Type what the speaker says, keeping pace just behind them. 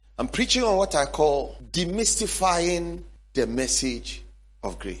I'm preaching on what I call demystifying the message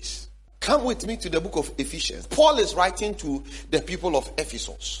of grace. Come with me to the book of Ephesians. Paul is writing to the people of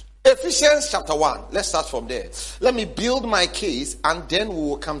Ephesus. Ephesians chapter 1. Let's start from there. Let me build my case and then we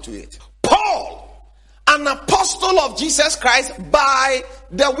will come to it. Paul, an apostle of Jesus Christ by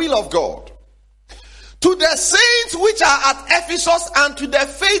the will of God, to the saints which are at Ephesus and to the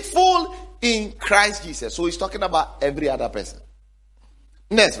faithful in Christ Jesus. So he's talking about every other person.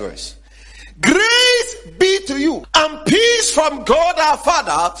 Next verse. Grace be to you and peace from God our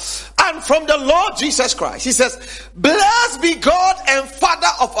Father and from the Lord Jesus Christ. He says, blessed be God and Father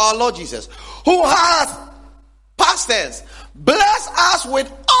of our Lord Jesus, who has, past tense, blessed us with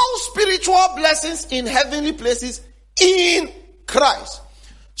all spiritual blessings in heavenly places in Christ.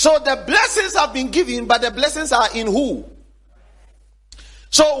 So the blessings have been given, but the blessings are in who?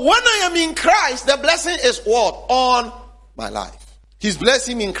 So when I am in Christ, the blessing is what? On my life. He's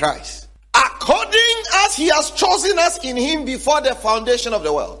blessing me in Christ. According as he has chosen us in him before the foundation of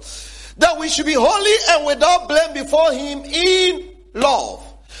the world, that we should be holy and without blame before him in love.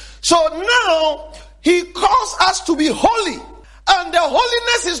 So now he calls us to be holy, and the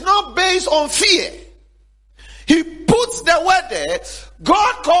holiness is not based on fear. He puts the word there.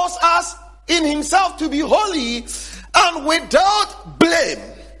 God calls us in himself to be holy and without blame.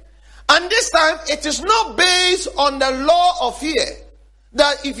 And this time it is not based on the law of fear,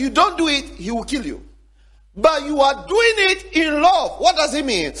 that if you don't do it, he will kill you. But you are doing it in love. What does it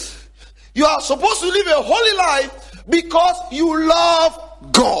mean? You are supposed to live a holy life because you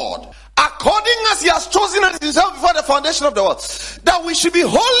love God. According as he has chosen us himself before the foundation of the world, that we should be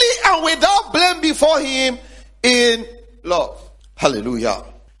holy and without blame before him in love. Hallelujah.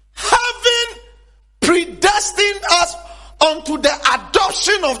 Having predestined us unto the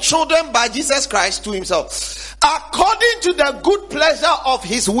adoption of children by Jesus Christ to himself, according to the good pleasure of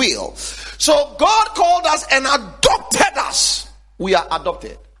his will. So God called us and adopted us. We are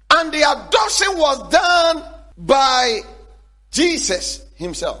adopted. And the adoption was done by Jesus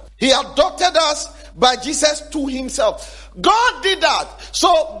himself. He adopted us by Jesus to himself. God did that.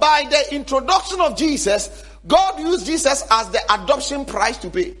 So by the introduction of Jesus, God used Jesus as the adoption price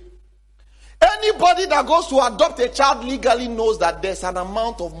to pay. Anybody that goes to adopt a child legally knows that there's an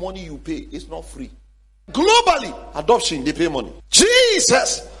amount of money you pay. It's not free. Globally, adoption, they pay money.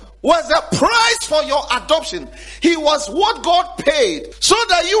 Jesus was the price for your adoption. He was what God paid so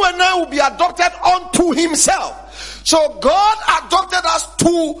that you and I will be adopted unto himself. So God adopted us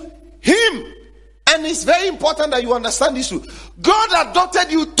to him. And it's very important that you understand this too. God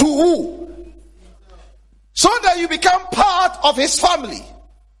adopted you to who? So that you become part of his family.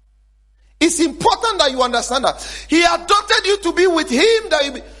 It's important that you understand that. He adopted you to be with him.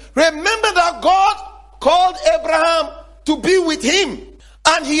 Remember that God called Abraham to be with him.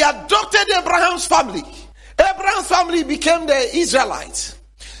 And he adopted Abraham's family. Abraham's family became the Israelites.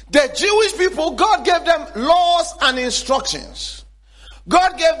 The Jewish people, God gave them laws and instructions.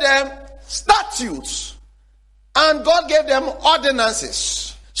 God gave them statutes. And God gave them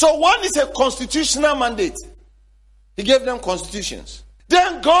ordinances. So one is a constitutional mandate. He gave them constitutions.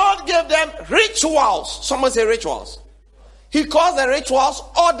 Then God gave them rituals. Someone say rituals. He calls the rituals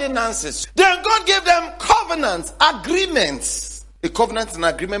ordinances. Then God gave them covenants, agreements. A covenant is an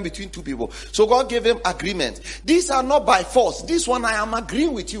agreement between two people. So God gave them agreements. These are not by force. This one I am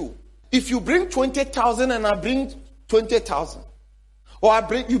agreeing with you. If you bring 20,000 and I bring 20,000. Or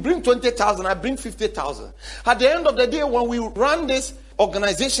you bring 20,000, I bring 50,000. At the end of the day, when we run this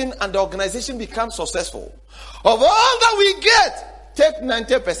organization and the organization becomes successful, of all that we get, take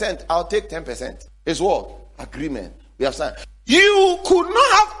 90%, I'll take 10%. It's what? Agreement. We have signed. You could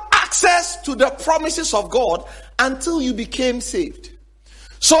not have access to the promises of God until you became saved.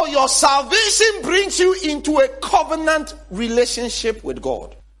 So your salvation brings you into a covenant relationship with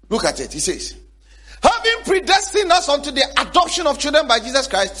God. Look at it. He says, having predestined us unto the adoption of children by Jesus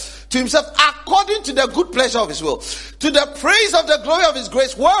Christ to himself, according to the good pleasure of his will, to the praise of the glory of his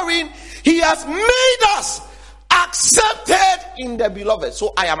grace, wherein he has made us accepted in the beloved.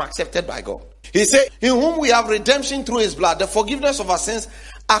 So I am accepted by God. He said, in whom we have redemption through his blood, the forgiveness of our sins,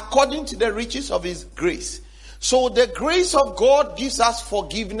 according to the riches of his grace. So the grace of God gives us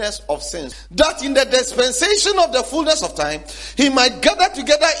forgiveness of sins, that in the dispensation of the fullness of time, he might gather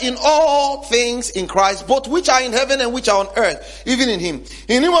together in all things in Christ, both which are in heaven and which are on earth, even in him.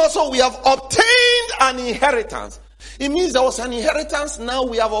 In him also we have obtained an inheritance. It means there was an inheritance, now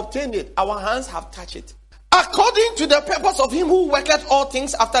we have obtained it. Our hands have touched it. According to the purpose of him who worketh all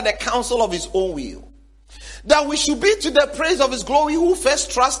things after the counsel of his own will, that we should be to the praise of his glory, who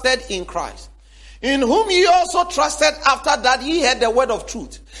first trusted in Christ, in whom ye also trusted after that ye heard the word of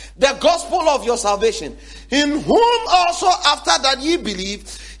truth, the gospel of your salvation, in whom also after that ye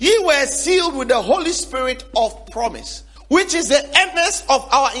believed, ye were sealed with the Holy Spirit of promise, which is the earnest of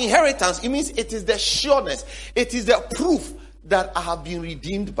our inheritance. It means it is the sureness. It is the proof that I have been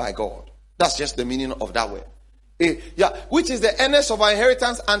redeemed by God. That's just the meaning of that word. Which is the earnest of our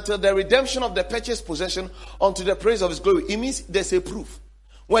inheritance until the redemption of the purchased possession unto the praise of his glory. It means there's a proof.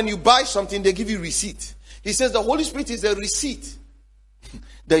 When you buy something, they give you receipt. He says the Holy Spirit is a receipt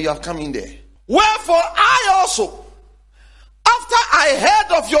that you have come in there. Wherefore I also, after I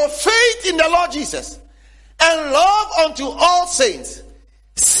heard of your faith in the Lord Jesus and love unto all saints,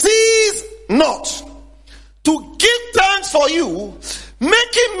 cease not to give thanks for you,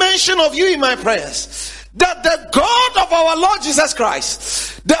 making mention of you in my prayers, that the God of our Lord Jesus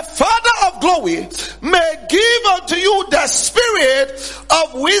Christ, the Father of glory, may give unto you the spirit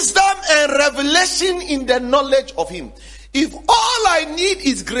of wisdom and revelation in the knowledge of him. If all I need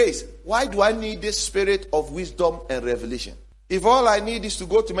is grace, why do I need this spirit of wisdom and revelation? If all I need is to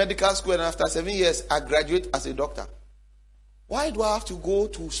go to medical school and after 7 years I graduate as a doctor, why do I have to go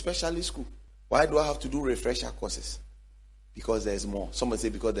to specialist school? Why do I have to do refresher courses? Because there's more. Somebody say,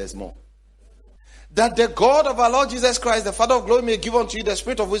 because there's more. That the God of our Lord Jesus Christ, the Father of glory, may give unto you the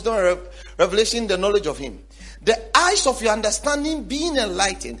spirit of wisdom and revelation, the knowledge of him. The eyes of your understanding being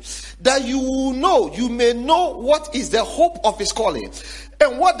enlightened, that you may know what is the hope of his calling,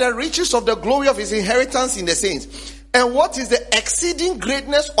 and what the riches of the glory of his inheritance in the saints, and what is the exceeding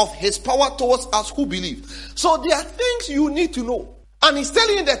greatness of his power towards us who believe. So there are things you need to know. And he's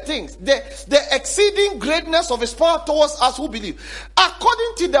telling you the things, the exceeding greatness of his power towards us who believe,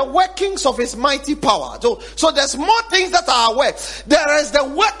 according to the workings of his mighty power. So there's more things that are aware. There is the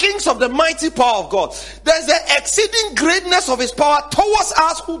workings of the mighty power of God. There's the exceeding greatness of his power towards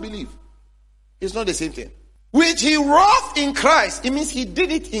us who believe. It's not the same thing. Which he wrought in Christ. It means he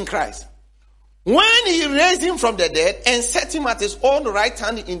did it in Christ. When he raised him from the dead and set him at his own right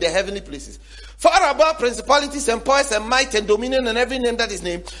hand in the heavenly places, far above principalities and powers and might and dominion and every name that is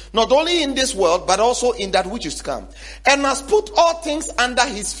named, not only in this world, but also in that which is to come. And has put all things under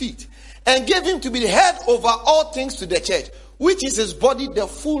his feet, and gave him to be the head over all things to the church, which is his body, the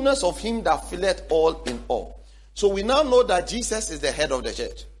fullness of him that filleth all in all. So we now know that Jesus is the head of the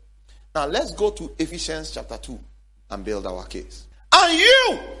church. Now let's go to Ephesians chapter 2 and build our case. And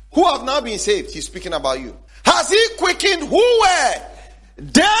you who have now been saved, he's speaking about you, has he quickened who were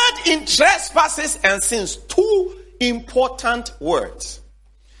dead in trespasses and sins. Two important words.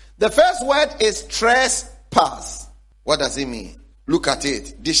 The first word is trespass. What does it mean? Look at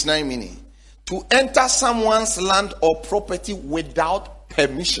it. Dictionary meaning. To enter someone's land or property without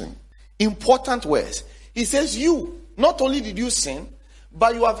permission. Important words. He says you, not only did you sin,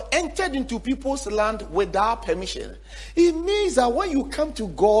 but you have entered into people's land without permission. It means that when you come to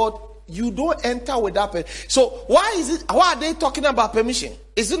God, you don't enter without permission. So why are they talking about permission?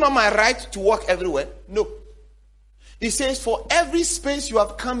 Is it not my right to walk everywhere? No. He says for every space you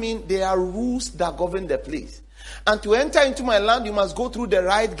have come in, there are rules that govern the place. And to enter into my land, you must go through the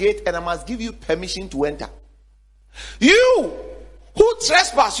right gate, and I must give you permission to enter. You who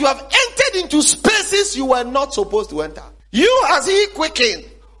trespass, you have entered into spaces you were not supposed to enter. You has he quickened,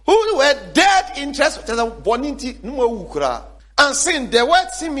 who were dead in trespass. And sin, the word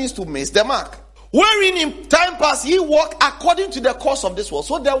sin means to miss the mark. Wherein in time past ye walk according to the course of this world.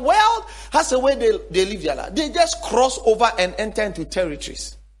 So the world has a way they live their life. They just cross over and enter into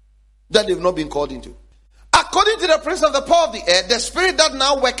territories that they've not been called into. According to the prince of the power of the air, the spirit that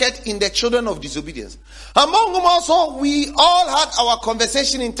now worketh in the children of disobedience. Among whom also we all had our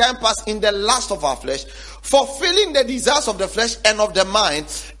conversation in time past in the lust of our flesh, fulfilling the desires of the flesh and of the mind,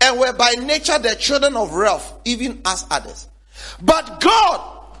 and were by nature the children of wrath, even as others. But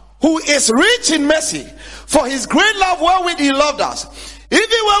God, who is rich in mercy, for his great love wherewith he loved us, even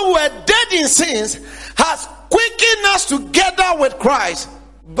when we were dead in sins, has quickened us together with Christ.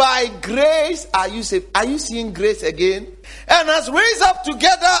 By grace are you saved. Are you seeing grace again? And has raised up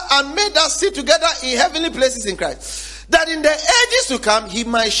together and made us sit together in heavenly places in Christ, that in the ages to come he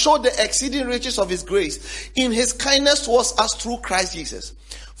might show the exceeding riches of his grace in his kindness towards us through Christ Jesus.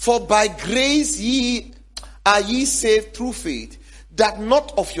 For by grace are ye saved through faith, that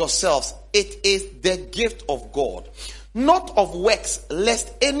not of yourselves, it is the gift of God, not of works,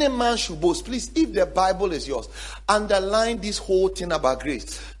 lest any man should boast. Please, if the Bible is yours, underline this whole thing about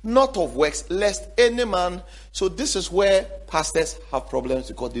grace. Not of works, lest any man. So this is where pastors have problems,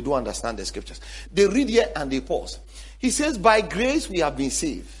 because they don't understand the scriptures. They read here and they pause. He says, by grace we have been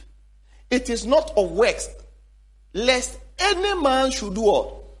saved. It is not of works, lest any man should do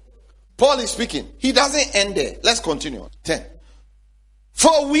what? Paul is speaking. He doesn't end there. Let's continue. 10.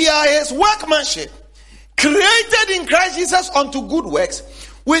 For we are his workmanship, created in Christ Jesus unto good works,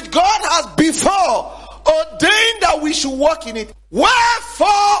 which God has before ordained that we should walk in it.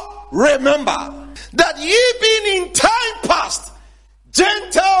 Wherefore remember that ye being in time past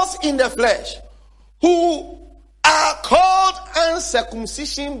Gentiles in the flesh, who are called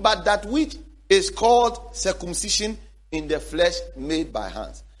uncircumcision, but that which is called circumcision in the flesh made by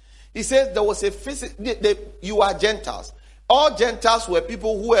hands. He says there was a you are Gentiles. All Gentiles were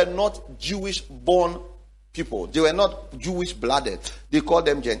people who were not Jewish born people. They were not Jewish blooded. They called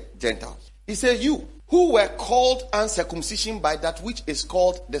them Gentiles. He says you who were called uncircumcision by that which is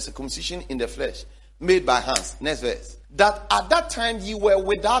called the circumcision in the flesh made by hands. Next verse. That at that time you were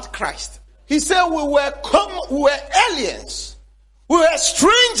without Christ. He said we were aliens. We were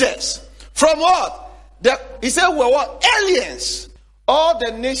strangers. From what? He said we were what? Aliens. All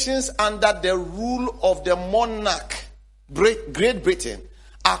the nations under the rule of the monarch, Great Britain,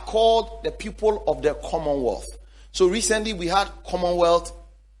 are called the people of the Commonwealth. So recently we had Commonwealth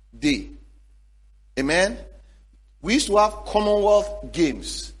Day. Amen. We used to have Commonwealth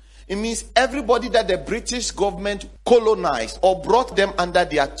Games. It means everybody that the British government colonized or brought them under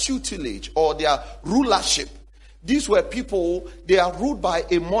their tutelage or their rulership. These were people, they are ruled by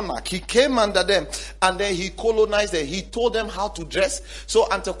a monarch. He came under them and then he colonized them. He told them how to dress. So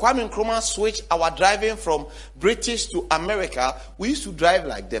until Kwame Nkrumah switched our driving from British to America, we used to drive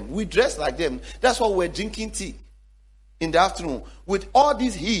like them. We dressed like them. That's why we're drinking tea in the afternoon. With all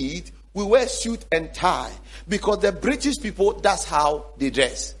this heat, we wear suit and tie. Because the British people, that's how they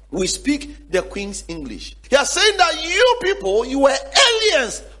dress. We speak the Queen's English. He is saying that you people, you were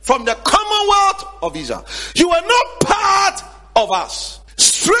aliens from the Commonwealth of Israel. You were not part of us.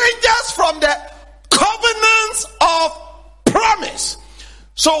 Strangers from the covenants of promise.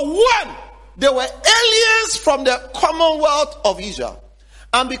 So one, they were aliens from the Commonwealth of Israel.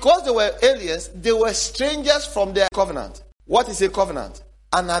 And because they were aliens, they were strangers from their covenant. What is a covenant?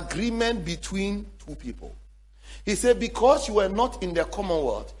 An agreement between two people. He said, because you were not in the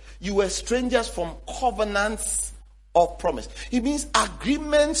Commonwealth, you were strangers from covenants of promise. It means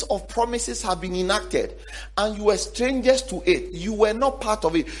agreements of promises have been enacted and you were strangers to it. You were not part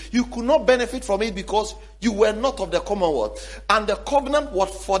of it. You could not benefit from it because you were not of the Commonwealth. And the covenant was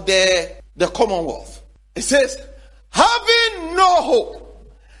for the Commonwealth. It says, having no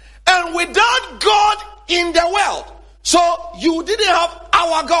hope and without God in the world. So you didn't have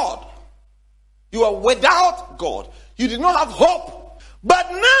our God. You are without God. You did not have hope.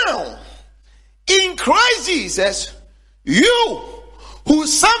 But now, in Christ Jesus, you who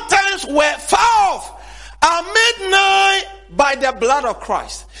sometimes were far off are made nigh by the blood of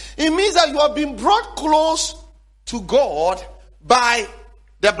Christ. It means that you have been brought close to God by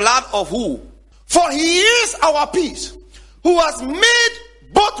the blood of who? For he is our peace, who has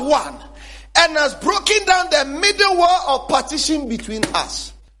made both one and has broken down the middle wall of partition between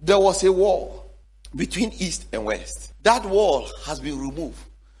us. There was a wall between east and west. That wall has been removed.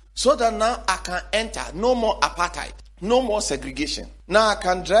 So that now I can enter. No more apartheid. No more segregation. Now I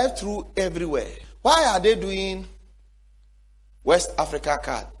can drive through everywhere. Why are they doing West Africa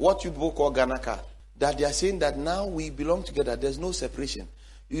card? What you people call Ghana card? That they are saying that now we belong together. There's no separation.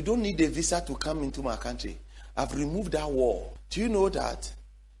 You don't need a visa to come into my country. I've removed that wall. Do you know that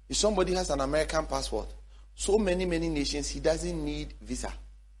if somebody has an American passport, so many nations, he doesn't need visa.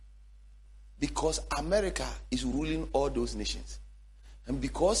 Because America is ruling all those nations. And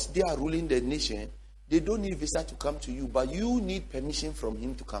because they are ruling the nation, they don't need visa to come to you, but you need permission from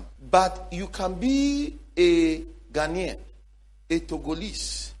him to come. But you can be a Ghanaian, a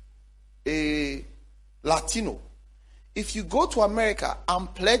Togolese, a Latino. If you go to America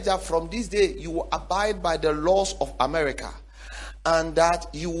and pledge that from this day you will abide by the laws of America, and that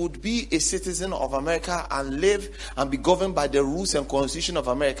you would be a citizen of America and live and be governed by the rules and constitution of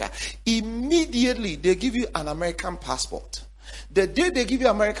America, immediately they give you an American passport. The day they give you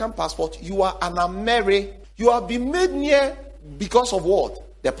an American passport, you are an American. You have been made near because of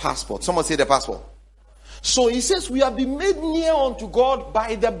what? The passport. Someone say the passport. So he says we have been made near unto God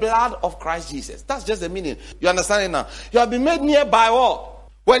by the blood of Christ Jesus. That's just the meaning. You understand it now? You have been made near by what?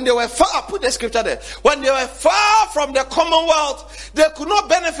 When they were far, put the scripture there. When they were far from the Commonwealth, they could not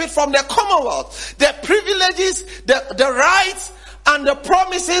benefit from the Commonwealth. The privileges, the rights, and the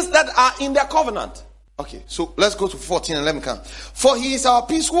promises that are in the covenant. Okay, so let's go to 14 and let me count. For he is our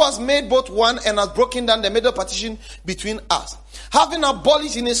peace, who has made both one and has broken down the middle partition between us, having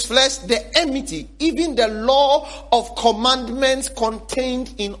abolished in his flesh the enmity, even the law of commandments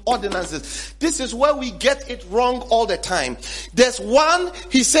contained in ordinances. This is where we get it wrong all the time. There's one,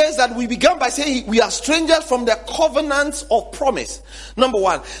 he says that we began by saying we are strangers from the covenants of promise. Number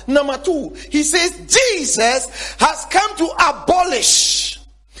one. Number two, he says Jesus has come to abolish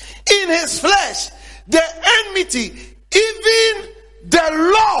in his flesh the enmity, even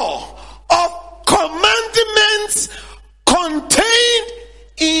the law of commandments contained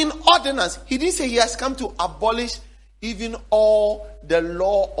in ordinance. He didn't say he has come to abolish even all the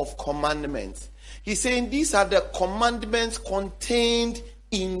law of commandments. He's saying these are the commandments contained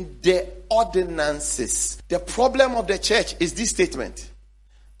in the ordinances. The problem of the church is this statement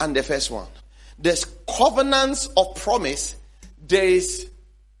and the first one. There's covenants of promise. There is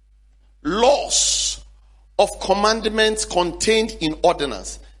laws of commandments contained in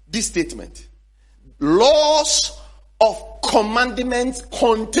ordinance. This statement. Laws of commandments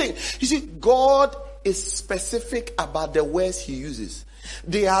contained. You see, God is specific about the words he uses.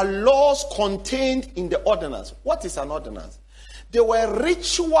 There are laws contained in the ordinance. What is an ordinance? There were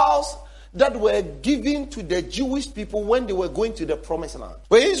rituals that were given to the Jewish people when they were going to the promised land.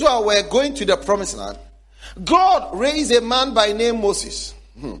 When Israel were going to the promised land, God raised a man by name Moses.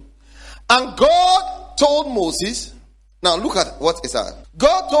 And God told Moses, now look at what is that.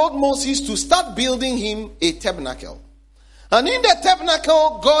 God told Moses to start building him a tabernacle. And in the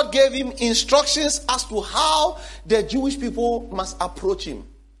tabernacle, God gave him instructions as to how the Jewish people must approach him.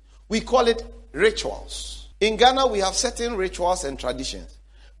 We call it rituals. In Ghana, we have certain rituals and traditions.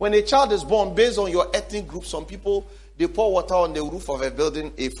 When a child is born, based on your ethnic group, some people, they pour water on the roof of a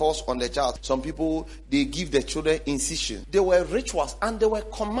building, it falls on the child. Some people, they give the children incision. There were rituals and there were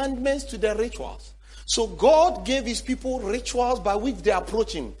commandments to the rituals. So God gave his people rituals by which they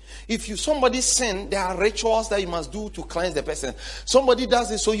approach him. If somebody sin, there are rituals that you must do to cleanse the person. Somebody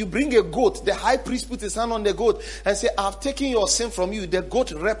does it, so you bring a goat. The high priest puts his hand on the goat and say, I've taken your sin from you. The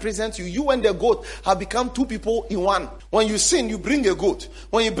goat represents you. You and the goat have become two people in one. When you sin, you bring a goat.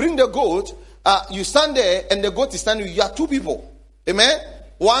 When you bring the goat, you stand there and the goat is standing. You are two people. Amen?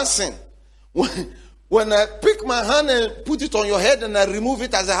 One sin. When I pick my hand and put it on your head and I remove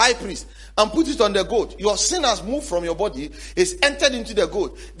it as a high priest and put it on the goat, your sin has moved from your body, it's entered into the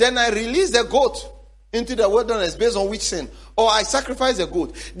goat. Then I release the goat into the wilderness based on which sin. Or I sacrifice a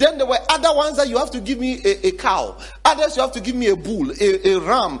goat. Then there were other ones that you have to give me a cow. Others you have to give me a bull, a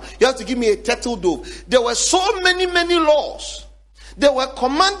ram. You have to give me a turtle dove. There were so many laws. There were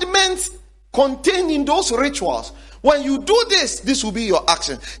commandments contained in those rituals. When you do this, this will be your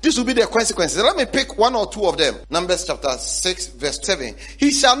action. This will be the consequences. Let me pick one or two of them. Numbers chapter 6 verse 7. He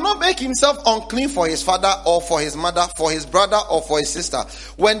shall not make himself unclean for his father or for his mother, for his brother or for his sister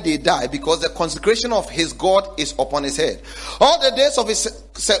when they die, because the consecration of his God is upon his head. All the days of his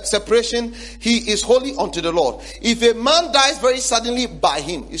separation, he is holy unto the Lord. If a man dies very suddenly by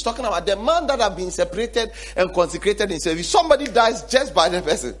him, he's talking about the man that have been separated and consecrated himself. If somebody dies just by the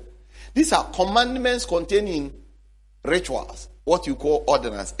person, these are commandments containing rituals. What you call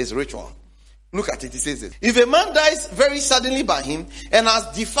ordinance is ritual. Look at it. It says this. If a man dies very suddenly by him and has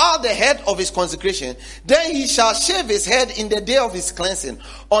defiled the head of his consecration, then he shall shave his head in the day of his cleansing.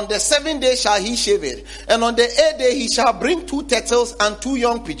 On the 7th day shall he shave it. And on the 8th day he shall bring 2 turtles and 2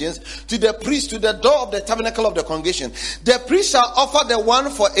 young pigeons to the priest to the door of the tabernacle of the congregation. The priest shall offer the one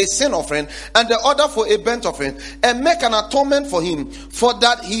for a sin offering and the other for a burnt offering, and make an atonement for him, for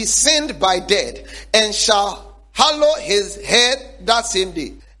that he sinned by death, and shall hallow his head that same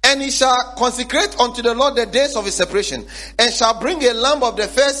day. And he shall consecrate unto the Lord the days of his separation, and shall bring a lamb of the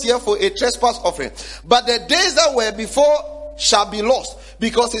first year for a trespass offering. But the days that were before shall be lost,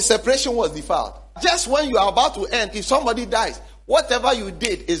 because his separation was defiled. Just when you are about to end, if somebody dies, whatever you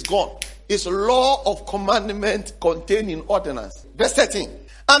did is gone. It's law of commandment contained in ordinance. Verse 13.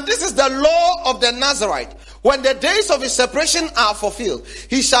 And this is the law of the Nazarite. When the days of his separation are fulfilled,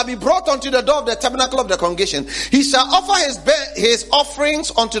 he shall be brought unto the door of the tabernacle of the congregation. He shall offer his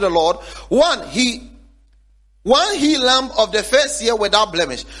offerings unto the Lord, one he lamb of the first year without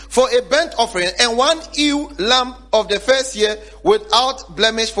blemish for a burnt offering, and 1 ewe lamb of the first year without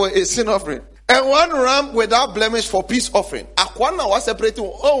blemish for a sin offering, and 1 ram without blemish for peace offering. Akwana was separating.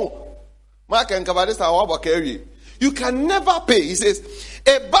 Oh, Mark and Kabadisa wa carry. You can never pay. He says,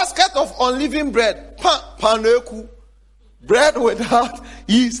 a basket of unleavened bread, paneku, bread without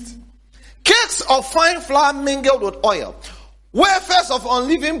yeast, cakes of fine flour mingled with oil, wafers of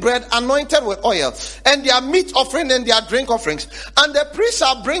unleavened bread anointed with oil, and their meat offering and their drink offerings. And the priest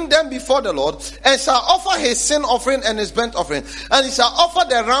shall bring them before the Lord, and shall offer his sin offering and his burnt offering. And he shall offer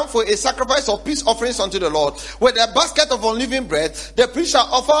the ram for a sacrifice of peace offerings unto the Lord. With a basket of unleavened bread, the priest shall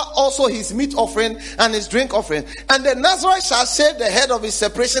offer also his meat offering and his drink offering. And the Nazarite shall shave the head of his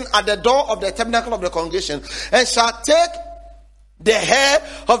separation at the door of the tabernacle of the congregation, and shall take the hair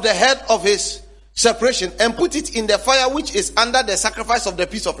of the head of his separation and put it in the fire which is under the sacrifice of the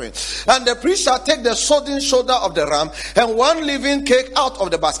peace offering. And the priest shall take the sodden shoulder of the ram and one leavened cake out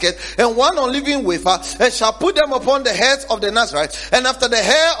of the basket and one unleavened wafer, and shall put them upon the heads of the Nazarite. And after the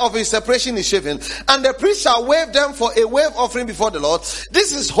hair of his separation is shaven, and the priest shall wave them for a wave offering before the Lord.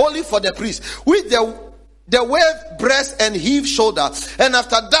 This is holy for the priest, with the wave breast and heave shoulder. And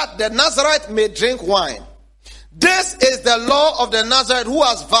after that the Nazarite may drink wine. This is the law of the Nazarite who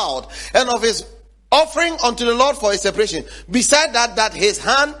has vowed, and of his offering unto the Lord for his separation. Beside that his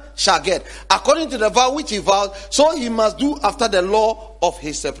hand shall get, according to the vow which he vowed, so he must do after the law of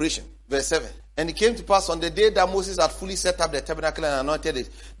his separation. Verse 7. And it came to pass on the day that Moses had fully set up the tabernacle and anointed it,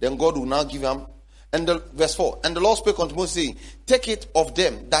 then God will now give him. Verse 4. And the Lord spake unto Moses, saying, take it of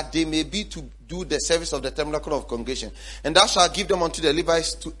them, that they may be to do the service of the tabernacle of congregation. And thou shalt give them unto the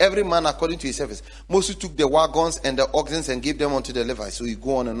Levites, to every man according to his service. Moses took the wagons and the oxen and gave them unto the Levites. So you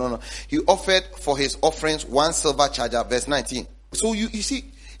go on and on. He offered for his offerings 1 silver charger. Verse 19. So you see,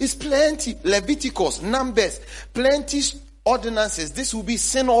 it's plenty. Leviticus, Numbers, plenty ordinances. This will be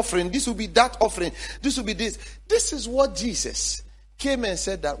sin offering. This will be that offering. This will be this. This is what Jesus came and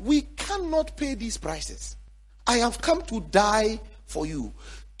said, that we cannot pay these prices. I have come to die for you,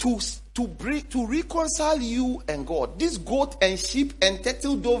 to reconcile you and God. This goat and sheep and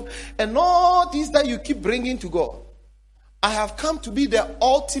turtle dove and all these that you keep bringing to God, I have come to be the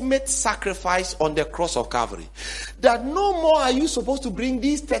ultimate sacrifice on the cross of Calvary. That no more are you supposed to bring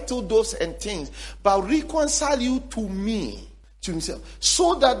these turtle doves and things, but reconcile you to me, to himself,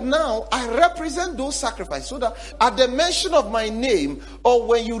 so that now I represent those sacrifices, so that at the mention of my name, or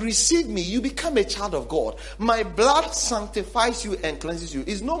when you receive me, you become a child of God. My blood sanctifies you and cleanses you.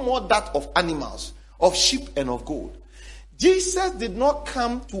 It's no more that of animals, of sheep and of goat. Jesus did not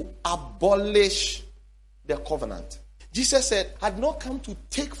come to abolish the covenant. Jesus said, I had not come to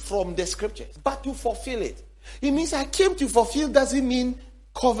take from the scriptures, but to fulfill it. It means I came to fulfill doesn't mean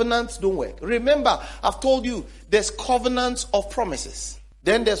covenants don't work. Remember, I've told you there's covenants of promises.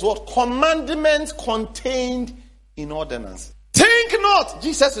 Then there's what? Commandments contained in ordinance. Think not,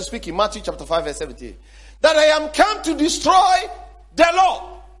 Jesus is speaking, Matthew chapter 5 verse 17, that I am come to destroy the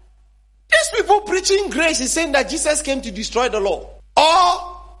law. These people preaching grace is saying that Jesus came to destroy the law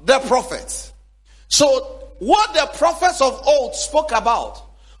or the prophets. So what the prophets of old spoke about,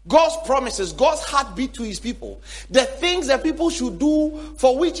 God's promises, God's heartbeat to his people, the things that people should do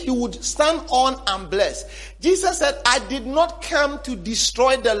for which he would stand on and bless. Jesus said, I did not come to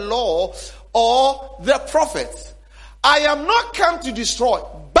destroy the law or the prophets. I am not come to destroy,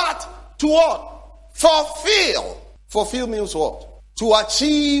 but to what? Fulfill. Fulfill means what? To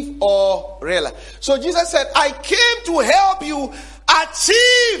achieve or realize. So Jesus said, I came to help you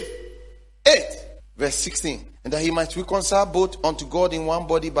achieve it. Verse 16. And that he might reconcile both unto God in one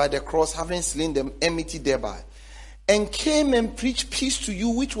body by the cross, having slain them enmity thereby. And came and preached peace to you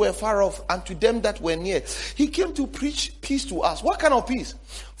which were far off, and to them that were near. He came to preach peace to us. What kind of peace?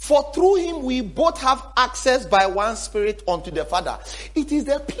 For through him we both have access by one Spirit unto the Father. It is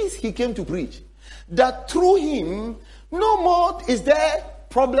the peace he came to preach. That through him, no more is there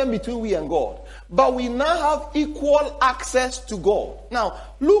problem between we and God, but we now have equal access to God. Now,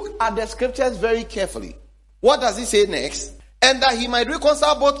 look at the scriptures very carefully. What does he say next? And that he might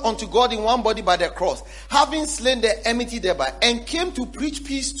reconcile both unto God in one body by the cross, having slain the enmity thereby, and came to preach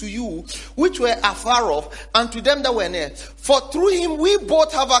peace to you which were afar off, and to them that were near. For through him we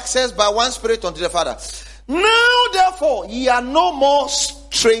both have access by one Spirit unto the Father. Now therefore ye are no more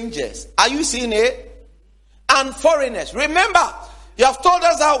strangers. Are you seeing it? And foreigners. Remember, you have told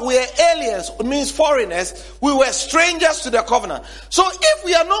us that we are aliens, it means foreigners. We were strangers to the covenant. So if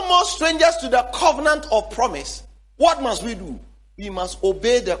we are no more strangers to the covenant of promise, what must we do? We must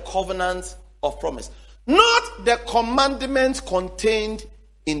obey the covenant of promise. Not the commandments contained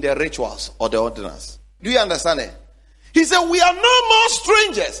in the rituals or the ordinance. Do you understand it? He said we are no more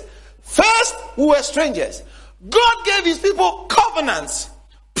strangers. First, we were strangers. God gave his people covenants,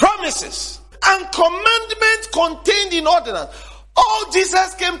 promises, and commandments contained in ordinance. All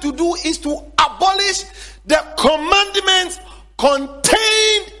Jesus came to do is to abolish the commandments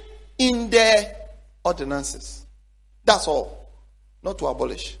contained in the ordinances. That's all. Not to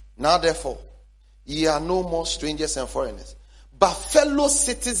abolish. Now therefore, ye are no more strangers and foreigners, but fellow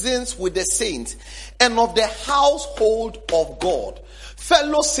citizens with the saints and of the household of God.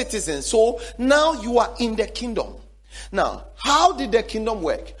 Fellow citizens. So now you are in the kingdom. Now, how did the kingdom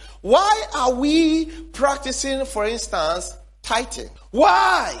work? Why are we practicing, for instance, tithing?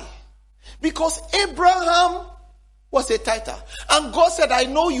 Why? Because Abraham was a tither. And God said, I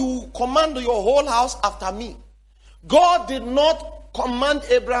know you command your whole house after me. God did not command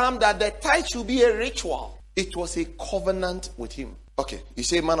Abraham that the tithe should be a ritual. It was a covenant with him. Okay, you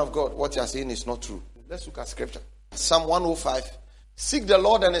say, man of God, what you are saying is not true. Let's look at scripture. Psalm 105. Seek the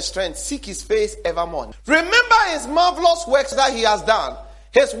Lord and his strength. Seek his face evermore. Remember his marvelous works that he has done.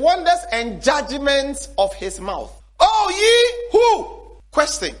 His wonders and judgments of his mouth. Oh, ye who?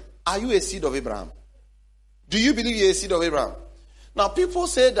 Question. Are you a seed of Abraham? Do you believe you're a seed of Abraham? Now, people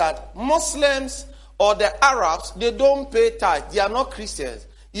say that Muslims or the Arabs, they don't pay tithe. They are not Christians.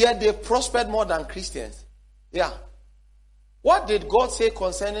 Yet they prospered more than Christians. Yeah. What did God say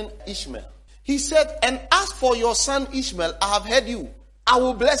concerning Ishmael? He said, and as for your son Ishmael, I have heard you. I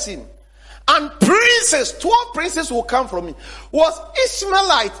will bless him. And princes, 12 princes will come from him. Was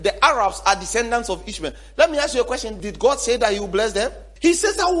Ishmaelite, the Arabs are descendants of Ishmael. Let me ask you a question. Did God say that he will bless them? He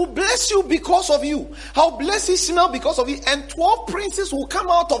says, I will bless you because of you. I'll bless Ishmael because of you. And 12 princes will come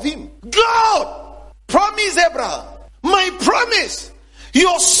out of him. God promised Abraham, my promise,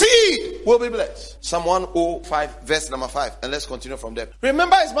 your seed will be blessed. Psalm 105, verse number 5. And let's continue from there.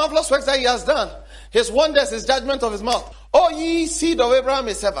 Remember his marvelous works that he has done. His wonders, his judgment of his mouth. O ye seed of Abraham,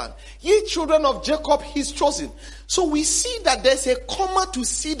 his servant. Ye children of Jacob, his chosen. So we see that there's a comma to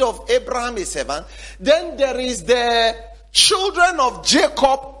seed of Abraham, his servant. Then there is the children of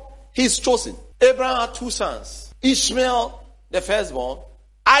Jacob, his chosen. Abraham had 2 sons. Ishmael, the firstborn.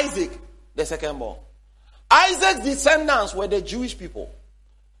 Isaac, the secondborn. Isaac's descendants were the Jewish people.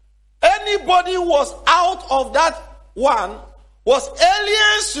 Anybody who was out of that one was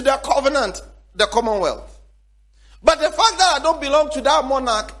aliens to the covenant, the commonwealth. But the fact that I don't belong to that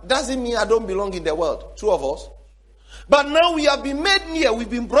monarch doesn't mean I don't belong in the world. 2 of us. But now we have been made near. We've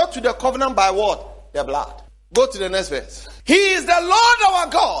been brought to the covenant by what? The blood. Go to the next verse. He is the Lord our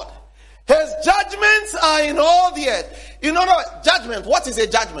God. His judgments are in all the earth. You know, judgment. What is a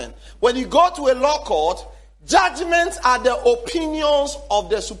judgment? When you go to a law court, judgments are the opinions of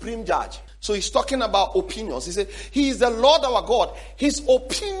the supreme judge. So he's talking about opinions. He said, he is the Lord our God. His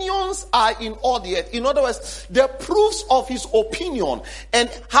opinions are in all the earth. In other words, the proofs of his opinion and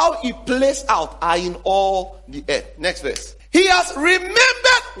how he plays out are in all the earth. Next verse. He has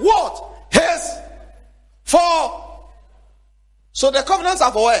remembered what? So the covenants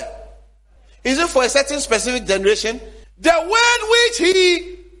are for where? Is it for a certain specific generation? The word which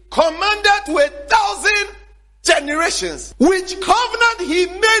he commanded to 1,000 generations, which covenant he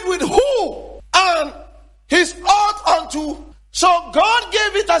made with who? And his oath unto. So God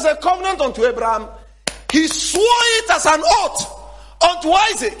gave it as a covenant unto Abraham. He swore it as an oath unto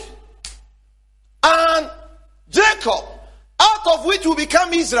Isaac and Jacob, out of which will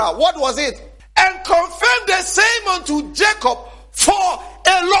become Israel. What was it? And confirmed the same unto Jacob for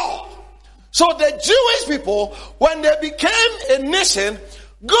a law. So the Jewish people, when they became a nation,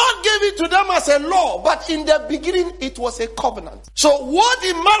 God gave it to them as a law, but in the beginning it was a covenant. So what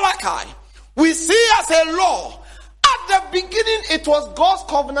in Malachi we see as a law, at the beginning it was God's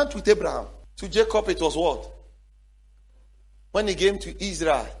covenant with Abraham. To Jacob it was what? When he came to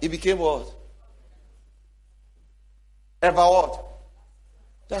Israel, it became what? Ever what?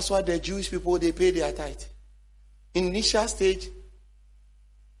 That's why the Jewish people, they pay their tithe. In initial stage,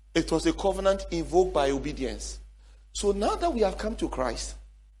 it was a covenant invoked by obedience. So now that we have come to Christ,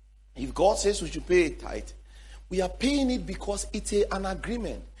 if God says we should pay a tithe, we are paying it because it's an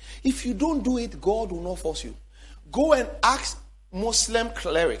agreement. If you don't do it, God will not force you. Go and ask Muslim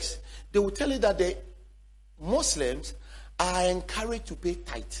clerics. They will tell you that the Muslims are encouraged to pay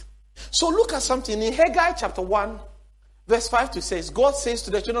tithe. So look at something in Haggai chapter 1, verse 5 to 6. God says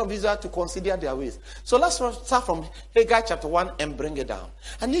to the children of Israel to consider their ways. So let's start from Haggai chapter 1 and bring it down.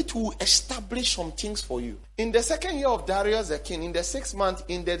 I need to establish some things for you. In the 2nd year of Darius the king, in the 6th month,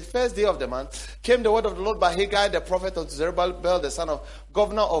 in the 1st day of the month, came the word of the Lord by Haggai the prophet unto Zerubbabel the son of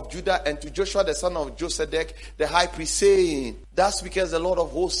governor of Judah, and to Joshua the son of Josedek the high priest, saying, thus speaks the Lord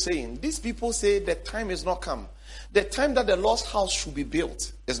of hosts, saying, these people say the time is not come. The time that the Lord's house should be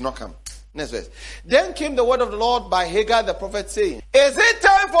built is not come. Next verse. Then came the word of the Lord by Haggai the prophet, saying, is it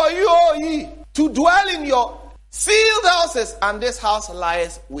time for you, O ye, to dwell in your sealed houses, and this house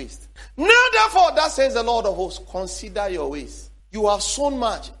lies waste? Now therefore, thus says the Lord of hosts, consider your ways. You have sown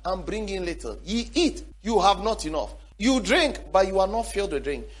much and bring in little. Ye eat, you have not enough. You drink, but you are not filled with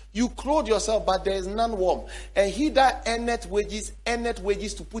drink. You clothe yourself, but there is none warm. And he that earneth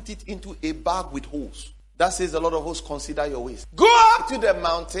wages to put it into a bag with holes. That says a lot of hosts, consider your ways. Go up to the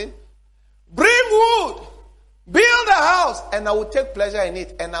mountain, bring wood, build a house, and I will take pleasure in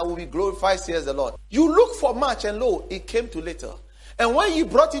it, and I will be glorified, says the Lord. You look for much, and lo, it came to little. And when ye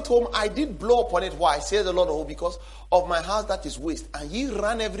brought it home, I did blow upon it. Why? Says the Lord of hosts, because of my house that is waste. And ye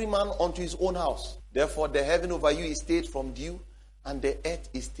ran every man unto his own house. Therefore, the heaven over you is stayed from dew, and the earth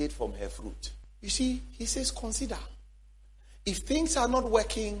is stayed from her fruit. You see, he says, consider. If things are not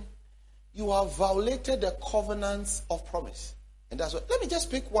working, you have violated the covenants of promise. And that's what. Let me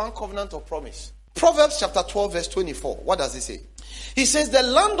just pick one covenant of promise. Proverbs chapter 12, verse 24. What does it say? He says, the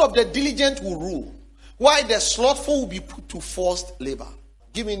land of the diligent will rule, while the slothful will be put to forced labor.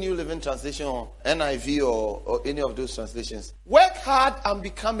 Give me New Living Translation or NIV or any of those translations. Work hard and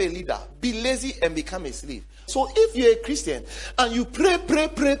become a leader. Be lazy and become a slave. So if you're a Christian and you pray,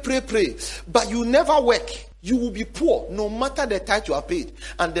 but you never work, you will be poor no matter the tithe you are paid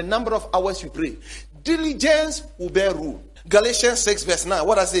and the number of hours you pray. Diligence will bear rule. Galatians 6 verse 9.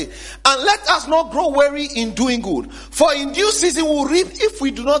 What does it say? And let us not grow weary in doing good, for in due season we will reap if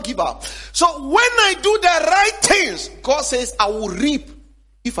we do not give up. So when I do the right things, God says I will reap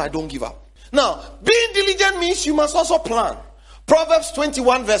if I don't give up. Now, being diligent means you must also plan. Proverbs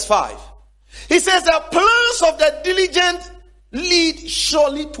 21 verse 5. He says the plans of the diligent lead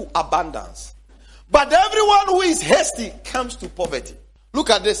surely to abundance, but everyone who is hasty comes to poverty. Look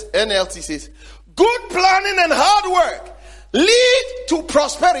at this. NLT says, good planning and hard work lead to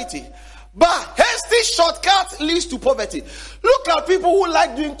prosperity, but hasty shortcuts leads to poverty. Look at people who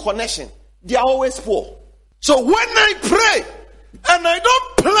like doing connection. They are always poor. So when I pray and I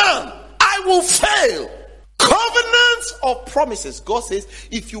don't plan, I will fail. Covenants of promises. God says,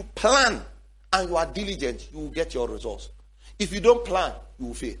 if you plan and you are diligent, you will get your results. If you don't plan, you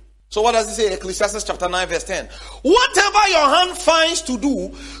will fail. So what does it say? Ecclesiastes chapter 9 verse 10. Whatever your hand finds to do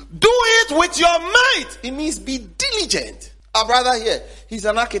it with your might. It means be diligent. Our brother here, he's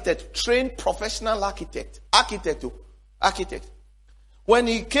an architect, trained professional architect. Architect. When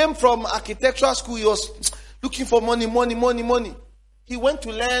he came from architectural school, he was looking for money. He went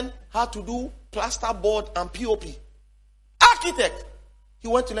to learn how to do plaster board and POP. Architect. He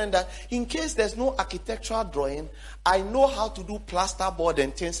went to learn that. In case there's no architectural drawing, I know how to do plaster board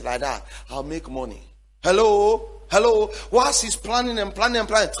and things like that. I'll make money. Hello. Whilst he's planning,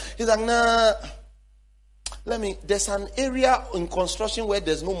 he's like, nah. There's an area in construction where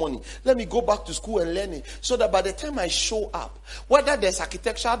there's no money. Let me go back to school and learn it. So that by the time I show up, whether there's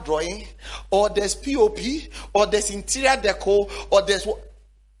architectural drawing, or there's POP, or there's interior deco, or there's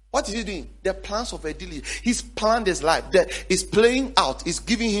what is he doing? The plans of a diligent. He's planned his life. That is playing out. Is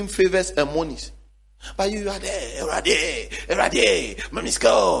giving him favors and monies. But you are there,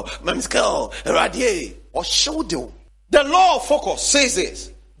 Mamisko, or show them. The law of focus says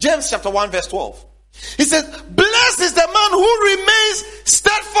this. James chapter 1 verse 12. He says, blessed is the man who remains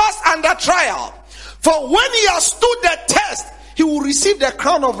steadfast under trial. For when he has stood the test, he will receive the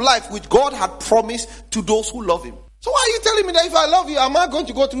crown of life which God had promised to those who love him. So why are you telling me that if I love you, am I going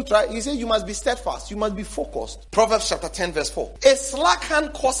to go through trial? He says you must be steadfast. You must be focused. Proverbs chapter 10 verse 4. A slack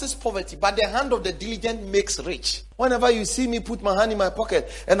hand causes poverty, but the hand of the diligent makes rich. Whenever you see me put my hand in my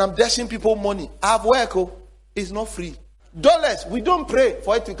pocket and I'm dashing people money, I have work. It's not free. Dollars, we don't pray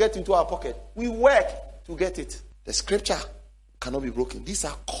for it to get into our pocket. We work to get it. The scripture cannot be broken. These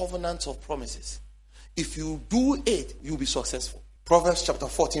are covenants of promises. If you do it, you'll be successful. Proverbs chapter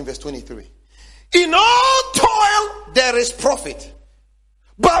 14 verse 23. In all toil there is profit,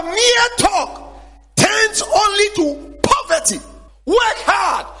 but mere talk tends only to poverty. Work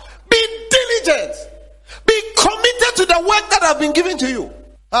hard, be diligent, be committed to the work that I've been given to you.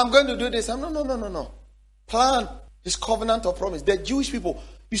 I'm going to do this. No. Plan. His covenant of promise. The Jewish people,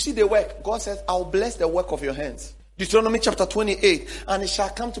 you see the work. God says, I'll bless the work of your hands. Deuteronomy chapter 28. And it shall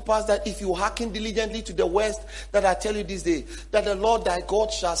come to pass that if you hearken diligently to the words that I tell you this day, that the Lord thy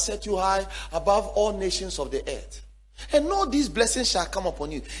God shall set you high above all nations of the earth. And all these blessings shall come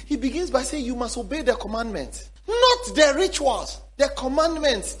upon you. He begins by saying you must obey the commandments. Not the rituals. The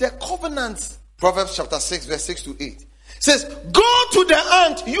commandments. The covenants. Proverbs chapter 6 verse 6 to 8. Says, go to the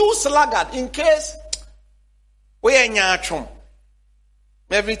ant, you sluggard, in case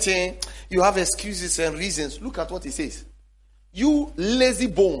everything, you have excuses and reasons. Look at what he says. You lazy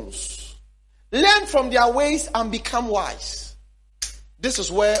bones, learn from their ways and become wise. This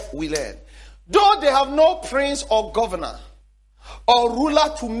is where we learn. Though they have no prince or governor or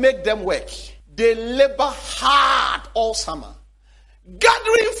ruler to make them work, they labor hard all summer,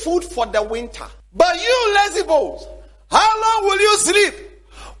 gathering food for the winter. But you lazy bones, How long will you sleep?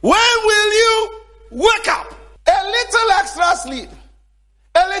 When will you wake up? A little extra sleep,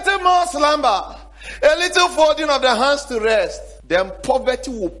 a little more slumber, a little folding of the hands to rest. Then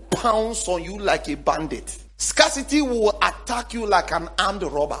poverty will pounce on you like a bandit. Scarcity will attack you like an armed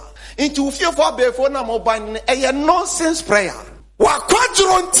robber. Into fear for before na mobile a nonsense prayer.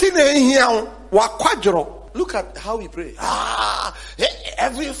 Look at how we pray.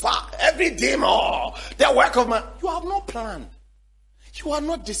 Every demon, the work of man. You have no plan. You are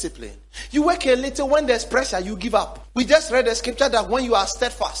not disciplined. You work a little, when there's pressure, you give up. We just read the scripture that when you are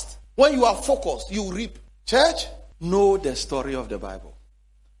steadfast, when you are focused, you reap. Church, know the story of the Bible.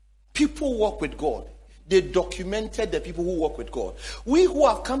 People walk with God. They documented the people who walk with God. We who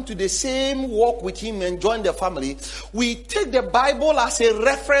have come to the same walk with Him and join the family, we take the Bible as a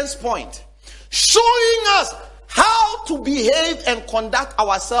reference point, showing us how to behave and conduct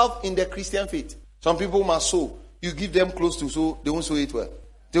ourselves in the Christian faith. Some people must sow. You give them close to sow, they won't sow it well.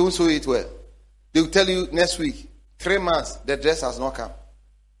 They won't sow it well. They will tell you next week, 3 months, the dress has not come.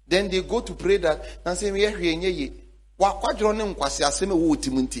 Then they go to pray that and say,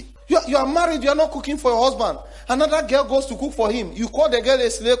 you are married, you are not cooking for your husband. Another girl goes to cook for him. You call the girl a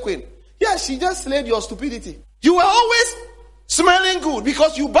slave queen. Yeah, she just slayed your stupidity. You were always smelling good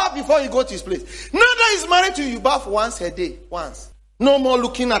because you bath before you go to his place. Now that he's married to you, you bath once a day. Once. No more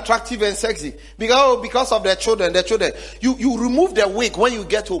looking attractive and sexy. Because of the children. You remove the wig when you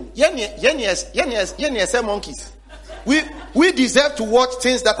get home. Yes, monkeys. We deserve to watch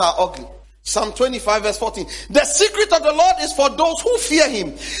things that are ugly. Psalm 25 verse 14. The secret of the Lord is for those who fear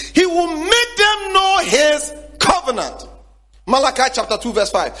Him. He will make them know His covenant. Malachi chapter 2 verse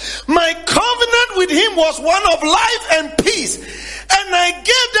 5. My covenant with Him was one of life and peace, and I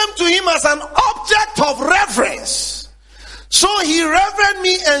gave them to Him as an object of reverence. So He reverenced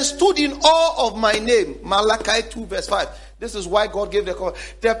me and stood in awe of my name. Malachi 2 verse 5. This is why God gave the covenant.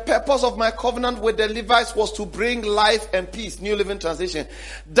 The purpose of my covenant with the Levites was to bring life and peace. New Living Translation.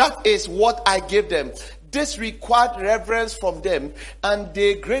 That is what I gave them. This required reverence from them, and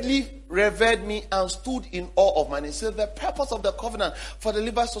they greatly revered me and stood in awe of my name. So the purpose of the covenant for the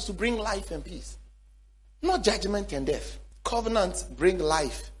Levites was to bring life and peace. Not judgment and death. Covenants bring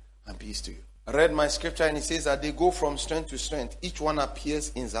life and peace to you. I read my scripture and it says that they go from strength to strength. Each one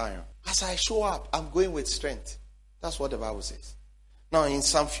appears in Zion. As I show up, I'm going with strength. That's what the Bible says. Now in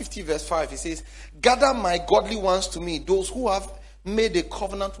Psalm 50 verse 5, it says, gather my godly ones to me, those who have made a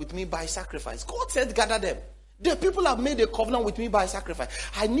covenant with me by sacrifice. God said gather them. The people have made a covenant with me by sacrifice.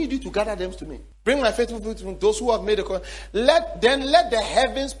 I need you to gather them to me. Bring my faithful people to me, those who have made a covenant. Let the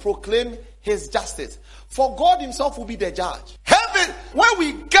heavens proclaim His justice. For God Himself will be the judge. Heaven, when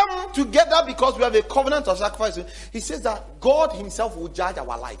we come together because we have a covenant of sacrifice, He says that God Himself will judge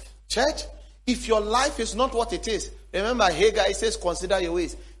our life. Church, if your life is not what it is, remember Hagar, He says, consider your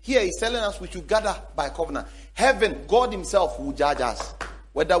ways. Here He's telling us we should gather by covenant. Heaven, God Himself will judge us,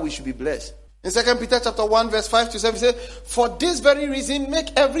 whether we should be blessed. In 2 Peter chapter 1 verse 5 to 7, it says, for this very reason, make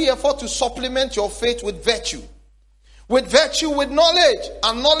every effort to supplement your faith with virtue. With virtue, with knowledge,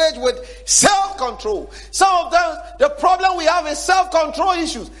 and knowledge with self-control. Some of them, the problem we have is self-control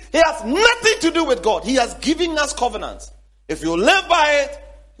issues. It has nothing to do with God. He has given us covenants. If you live by it,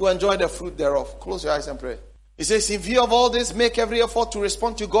 you enjoy the fruit thereof. Close your eyes and pray. He says, in view of all this, make every effort to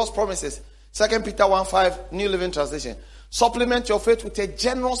respond to God's promises. 2 Peter 1:5, New Living Translation. Supplement your faith with a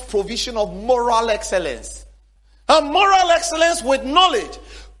generous provision of moral excellence. And moral excellence with knowledge.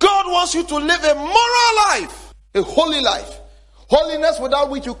 God wants you to live a moral life. A holy life. Holiness without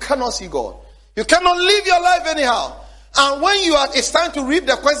which you cannot see God. You cannot live your life anyhow. And when it's time to reap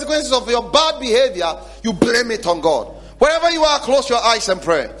the consequences of your bad behavior, you blame it on God. Wherever you are, close your eyes and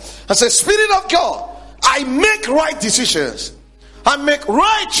pray. And say, Spirit of God, I make right decisions. I make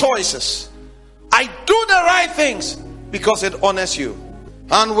right choices. I do the right things because it honors you.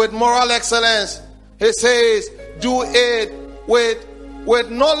 And with moral excellence, He says, do it with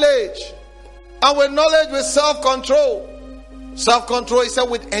knowledge. And with knowledge, with self-control. Self-control is said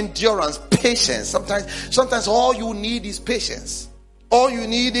with endurance, patience. Sometimes all you need is patience. All you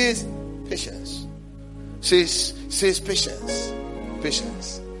need is patience. Says patience.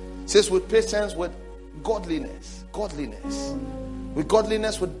 Patience. Says with patience, with godliness. Godliness. With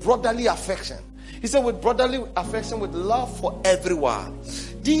godliness, with brotherly affection. He said with brotherly affection, with love for everyone.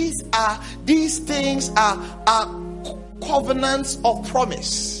 These things are covenants of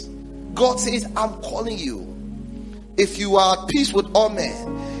promise. God says, I'm calling you. If you are at peace with all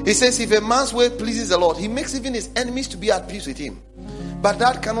men. He says, if a man's way pleases the Lord, He makes even his enemies to be at peace with him. But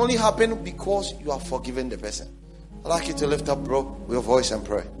that can only happen because you have forgiven the person. I'd like you to lift up, bro, your voice and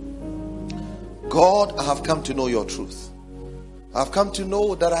pray. God, I have come to know your truth. I have come to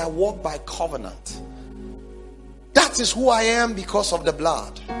know that I walk by covenant. That is who I am because of the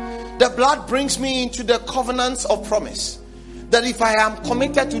blood. The blood brings me into the covenants of promise. That if I am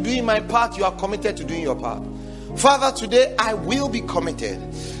committed to doing my part, you are committed to doing your part. Father, today I will be committed.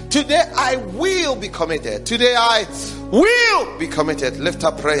 Today I will be committed. Today I will be committed. Lift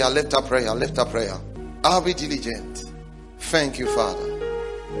up prayer, lift up prayer, lift up prayer. I'll be diligent. Thank you,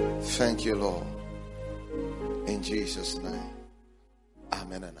 Father. Thank you, Lord. In Jesus' name.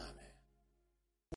 Amen and amen.